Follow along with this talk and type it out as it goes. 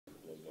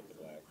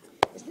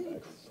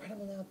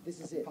incredible now. This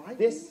is it.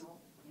 This.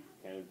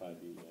 Canon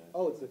 5D, yeah.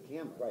 Oh, it's the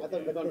camera. Right. I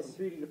thought they'd gone from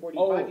 3D to 4D to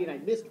Oh. 5D, and I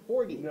missed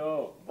 4D.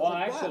 No. Well,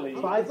 actually,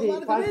 wow.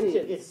 5D, 5D,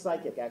 it's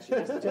psychic,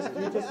 actually.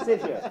 You just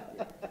sit here.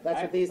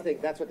 That's what these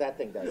things. That's what that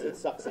thing does. It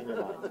sucks in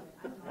your mind.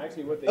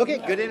 actually, what they Okay,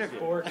 do good have interview.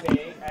 is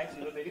 4K.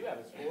 Actually, what they do have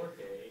is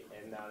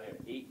 4K, and now they have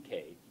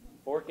 8K.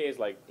 4K is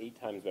like 8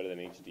 times better than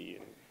HD.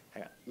 And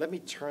Hang on. Let me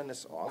turn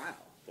this off. Wow.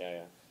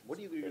 yeah. What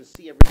are you going to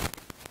see every...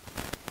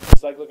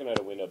 It's like looking out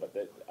a window, but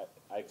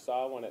I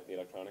saw one at the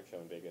electronic show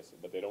in Vegas,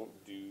 but they don't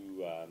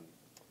do,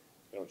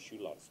 they don't shoot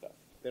a lot of stuff.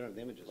 They don't have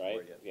the images Right?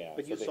 for it yet. Yeah,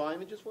 But so you they- saw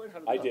images for it? How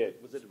did I that-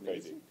 did. Was it It's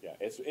crazy. amazing? Yeah,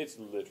 it's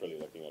literally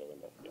looking out a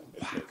window. Yeah,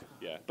 it's crazy.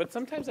 Yeah, but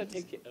sometimes I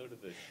take you out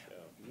of the show.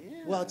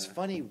 Yeah. Well, it's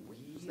funny.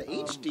 It's the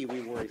HD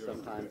we worry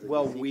sometimes. that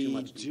Well, you see too we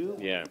much do.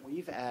 detail. Yeah.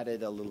 We've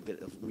added a little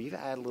bit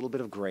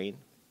of grain,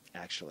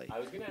 actually, I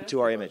was gonna ask to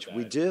you our about image. that.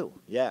 We do.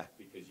 Yeah.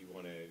 Because you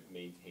want to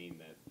maintain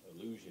that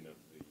illusion of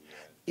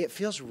the. It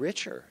feels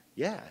richer.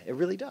 Yeah, it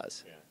really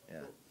does.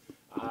 Yeah.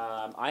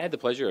 Yeah. I had the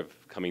pleasure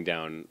of coming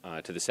down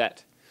to the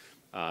set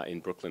in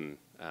Brooklyn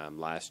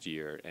last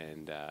year,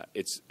 and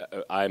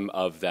I'm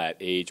of that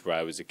age where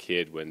I was a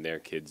kid when their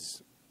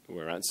kids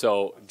were around.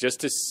 So just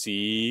to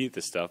see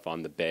the stuff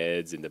on the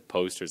beds and the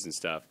posters and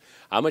stuff,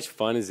 how much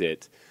fun is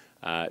it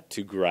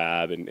to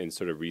grab and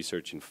sort of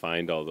research and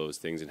find all those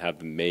things and have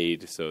them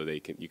made so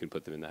you can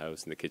put them in the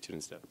house, in the kitchen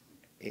and stuff?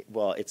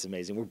 Well, it's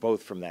amazing. We're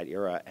both from that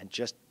era, and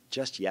just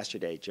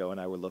yesterday, Joe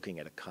and I were looking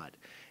at a cut,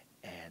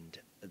 and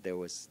there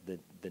was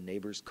the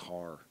neighbor's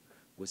car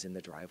was in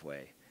the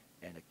driveway,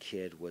 and a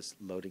kid was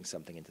loading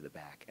something into the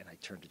back, and I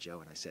turned to Joe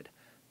and I said,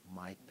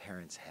 my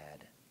parents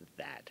had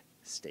that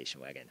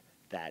station wagon,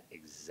 that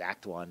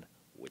exact one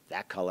with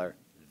that color,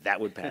 that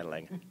wood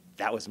paneling.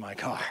 That was my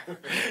car.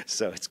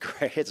 So it's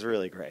great. It's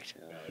really great.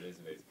 No, it is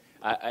amazing.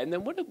 And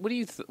then what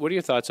are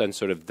your thoughts on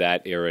sort of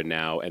that era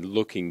now and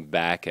looking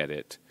back at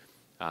it?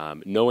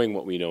 Knowing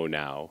what we know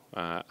now,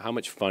 how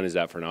much fun is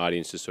that for an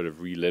audience to sort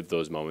of relive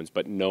those moments,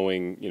 but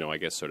knowing, I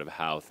guess sort of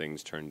how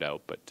things turned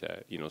out, but,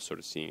 sort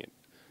of seeing it?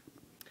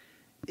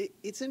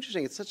 It's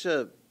interesting.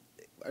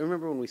 I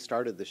remember when we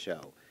started the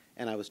show,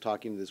 and I was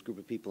talking to this group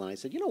of people, and I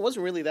said, it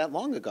wasn't really that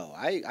long ago.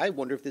 I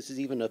wonder if this is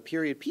even a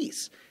period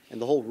piece.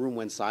 And the whole room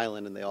went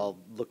silent, and they all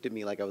looked at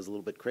me like I was a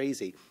little bit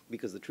crazy,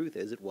 because the truth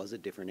is it was a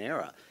different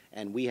era.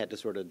 And we had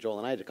to Joel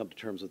and I had to come to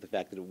terms with the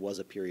fact that it was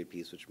a period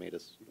piece, which made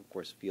us, of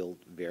course, feel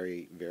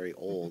very, very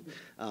old,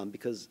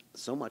 because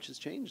so much has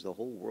changed. The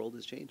whole world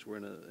has changed. We're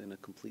in a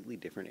completely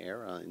different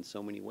era in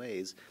so many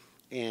ways.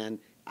 And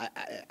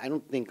I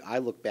don't think I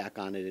look back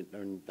on it,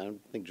 and I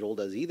don't think Joel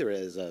does either,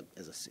 it's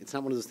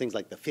not one of those things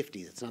like the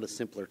 50s. It's not a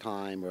simpler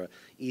time or an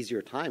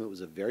easier time. It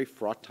was a very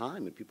fraught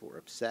time, and people were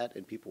upset,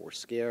 and people were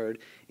scared.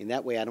 In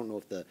that way, I don't know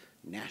if the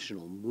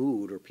national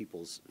mood or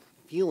people's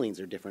feelings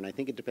are different. I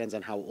think it depends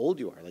on how old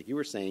you are. Like you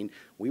were saying,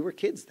 we were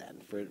kids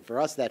then. For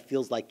us, that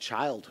feels like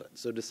childhood.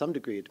 So to some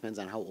degree, it depends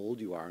on how old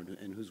you are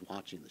and who's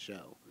watching the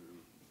show.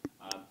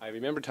 I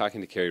remember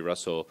talking to Kerry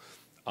Russell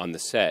on the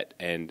set,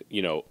 and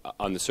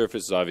on the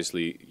surface,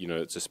 obviously,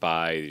 it's a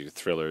spy,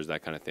 thrillers,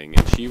 that kind of thing,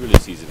 and she really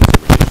sees it as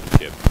a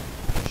relationship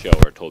show,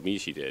 or told me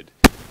she did,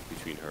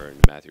 between her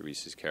and Matthew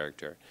Rhys's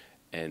character.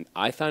 And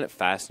I found it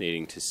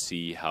fascinating to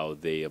see how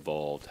they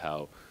evolved,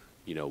 how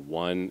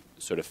one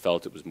sort of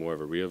felt it was more of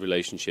a real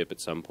relationship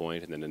at some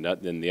point, and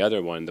then the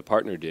other one, the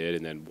partner did,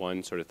 and then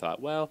one sort of thought,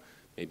 well,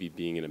 maybe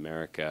being in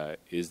America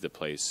is the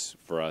place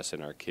for us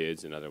and our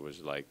kids, and other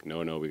was like,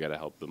 no, we got to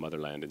help the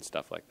motherland and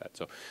stuff like that.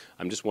 So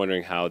I'm just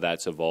wondering how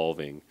that's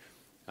evolving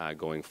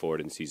going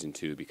forward in season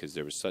 2, because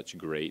there was such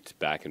great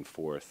back and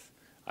forth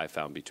I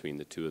found between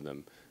the two of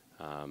them.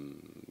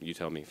 You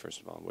tell me,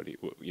 first of all, what do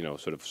you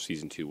sort of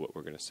season 2, what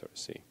we're going to sort of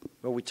see?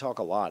 Well, we talk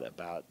a lot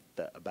about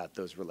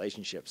those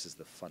relationships as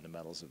the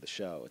fundamentals of the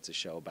show. It's a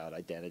show about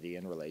identity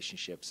and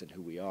relationships and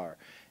who we are.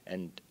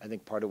 And I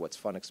think part of what's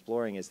fun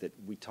exploring is that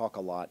we talk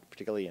a lot,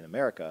 particularly in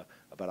America,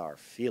 about our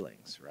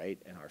feelings,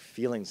 right? And our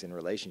feelings in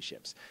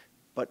relationships.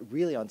 But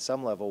really, on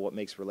some level, what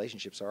makes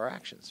relationships are our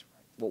actions,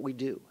 what we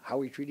do, how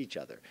we treat each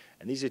other.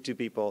 And these are two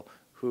people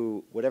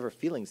who, whatever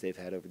feelings they've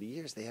had over the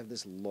years, they have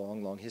this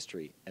long, long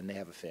history, and they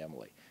have a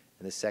family.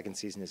 And the second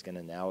season is going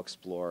to now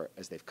explore,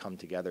 as they've come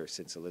together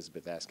since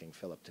Elizabeth asking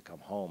Philip to come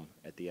home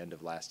at the end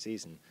of last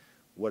season,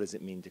 what does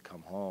it mean to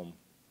come home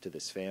to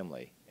this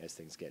family as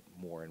things get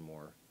more and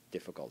more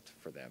difficult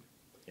for them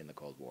in the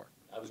Cold War?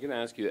 I was going to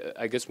ask you,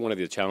 I guess one of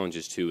the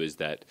challenges, too, is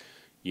that,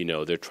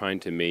 they're trying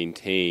to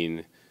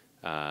maintain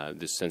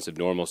this sense of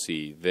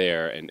normalcy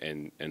there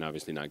and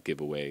obviously not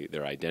give away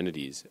their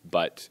identities.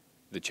 But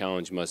the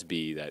challenge must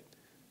be that,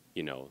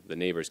 the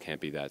neighbors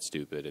can't be that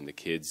stupid, and the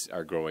kids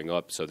are growing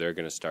up, so they're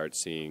going to start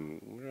seeing,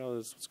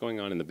 what's going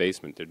on in the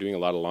basement. They're doing a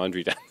lot of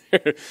laundry down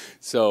there.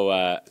 So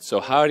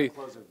how do you...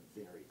 Clothes are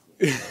very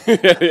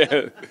clean.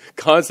 Yeah,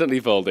 constantly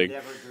folding.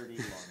 Never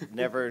dirty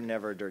laundry.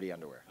 Never dirty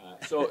underwear.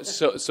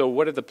 So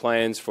what are the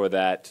plans for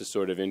that to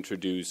sort of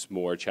introduce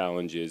more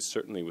challenges,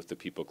 certainly with the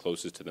people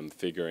closest to them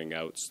figuring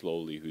out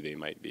slowly who they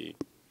might be?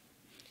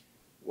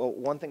 Well,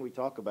 one thing we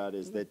talk about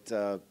is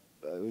that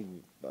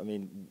I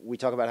mean, we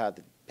talk about how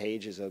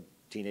Paige is a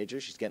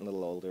teenager. She's getting a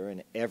little older,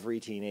 and every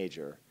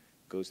teenager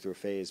goes through a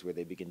phase where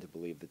they begin to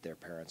believe that their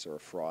parents are a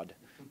fraud,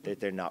 that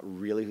they're not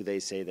really who they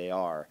say they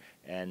are,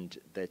 and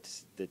that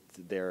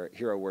their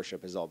hero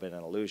worship has all been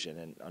an illusion.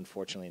 And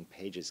unfortunately, in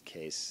Paige's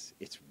case,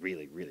 it's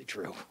really, really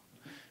true.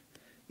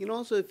 You know,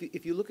 also,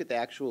 if you look at the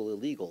actual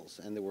illegals,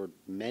 and there were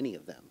many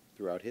of them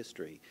throughout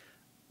history,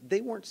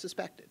 they weren't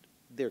suspected.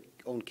 Their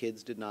own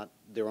kids,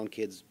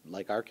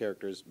 like our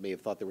characters, may have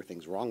thought there were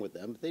things wrong with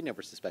them, but they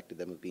never suspected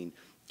them of being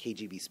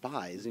KGB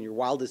spies. In your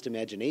wildest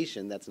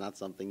imagination, that's not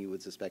something you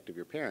would suspect of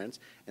your parents,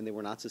 and they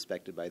were not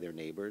suspected by their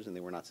neighbors, and they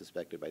were not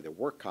suspected by their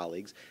work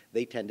colleagues.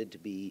 They tended to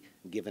be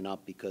given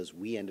up because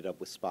we ended up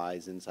with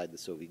spies inside the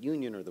Soviet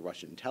Union or the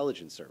Russian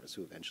intelligence service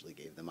who eventually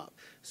gave them up.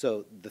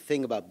 So the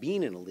thing about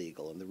being an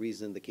illegal, and the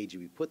reason the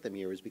KGB put them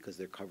here, is because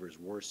their covers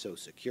were so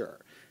secure.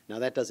 Now,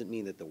 that doesn't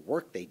mean that the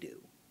work they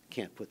do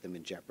can't put them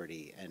in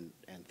jeopardy and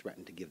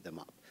threaten to give them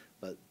up.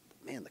 But,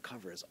 man, the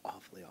cover is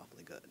awfully,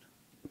 awfully good.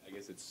 I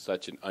guess it's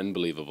such an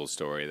unbelievable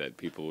story that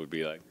people would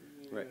be like,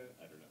 right.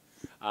 I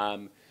don't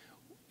know.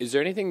 Is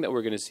there anything that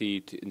we're going to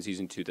see in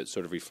Season 2 that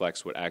sort of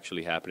reflects what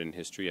actually happened in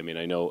history? I mean,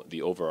 I know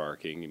the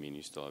overarching, I mean,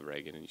 you still have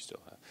Reagan and you still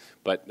have,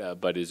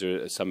 but is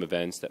there some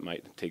events that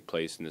might take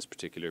place in this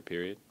particular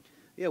period?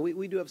 Yeah,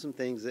 we do have some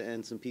things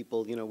and some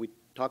people, you know, we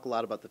talk a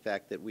lot about the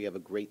fact that we have a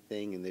great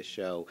thing in this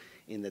show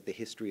in that the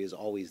history is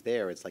always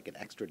there. It's like an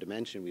extra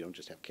dimension. We don't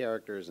just have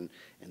characters and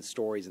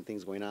stories and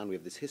things going on. We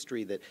have this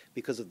history that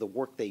because of the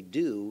work they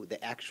do,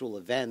 the actual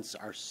events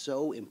are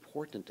so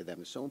important to them.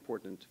 They're so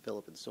important to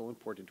Philip and so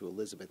important to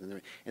Elizabeth.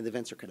 And the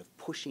events are kind of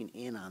pushing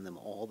in on them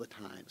all the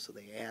time. So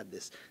they add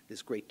this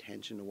great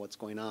tension to what's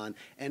going on.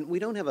 And we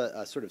don't have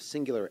a sort of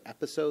singular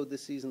episode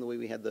this season the way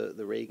we had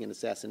the Reagan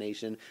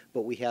assassination,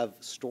 but we have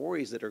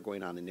stories that are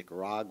going on in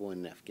Nicaragua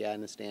and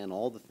Afghanistan,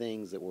 all the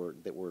things that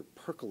were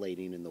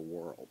percolating in the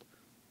world.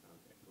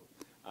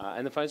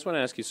 And if I just want to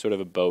ask you sort of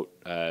about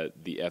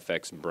the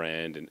FX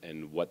brand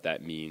and what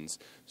that means,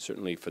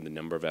 certainly for the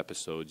number of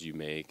episodes you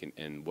make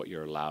and what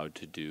you're allowed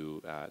to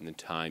do and the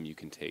time you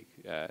can take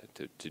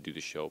to do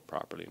the show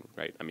properly,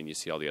 right? I mean, you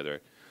see all the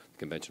other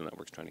conventional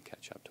networks trying to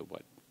catch up to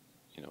what,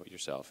 you know,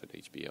 yourself at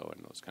HBO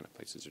and those kind of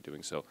places are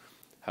doing. So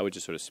how would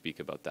you sort of speak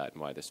about that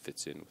and why this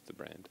fits in with the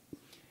brand?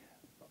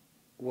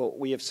 Well,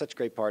 we have such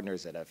great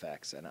partners at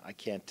FX, and I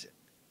can't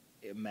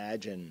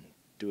imagine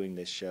doing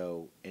this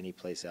show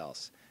anyplace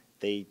else.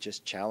 They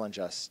just challenge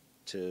us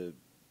to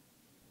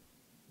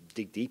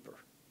dig deeper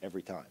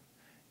every time.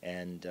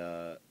 And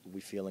we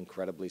feel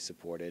incredibly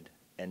supported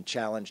and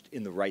challenged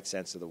in the right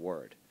sense of the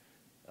word.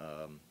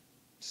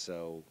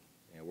 So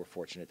you know, we're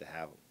fortunate to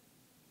have them.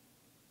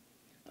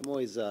 I'm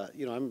always,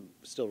 you know, I'm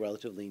still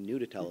relatively new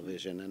to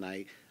television, and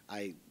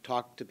I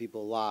talk to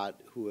people a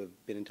lot who have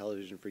been in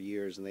television for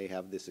years, and they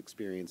have this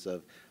experience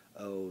of,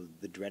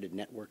 the dreaded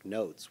network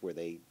notes where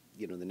they,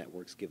 you know, the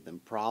networks give them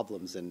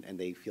problems and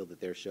they feel that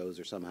their shows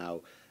are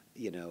somehow,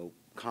 you know,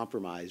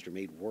 compromised or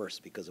made worse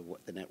because of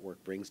what the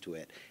network brings to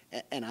it.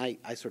 And I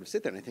sort of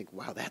sit there and I think,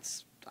 wow,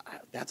 that's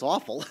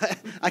awful.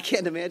 I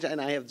can't imagine. And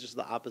I have just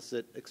the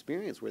opposite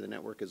experience where the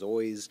network is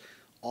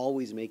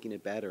always making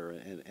it better,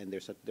 and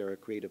they're a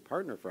creative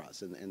partner for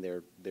us, and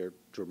they're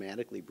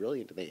dramatically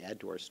brilliant, and they add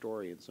to our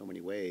story in so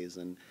many ways,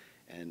 and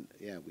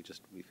yeah,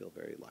 we feel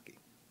very lucky.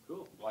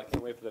 Cool. Well, I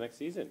can't wait for the next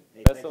season.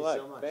 Hey, Best thank of you luck.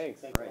 so much. Thanks.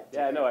 Thank you.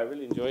 Yeah, no, I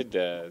really enjoyed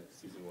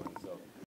season 1. So.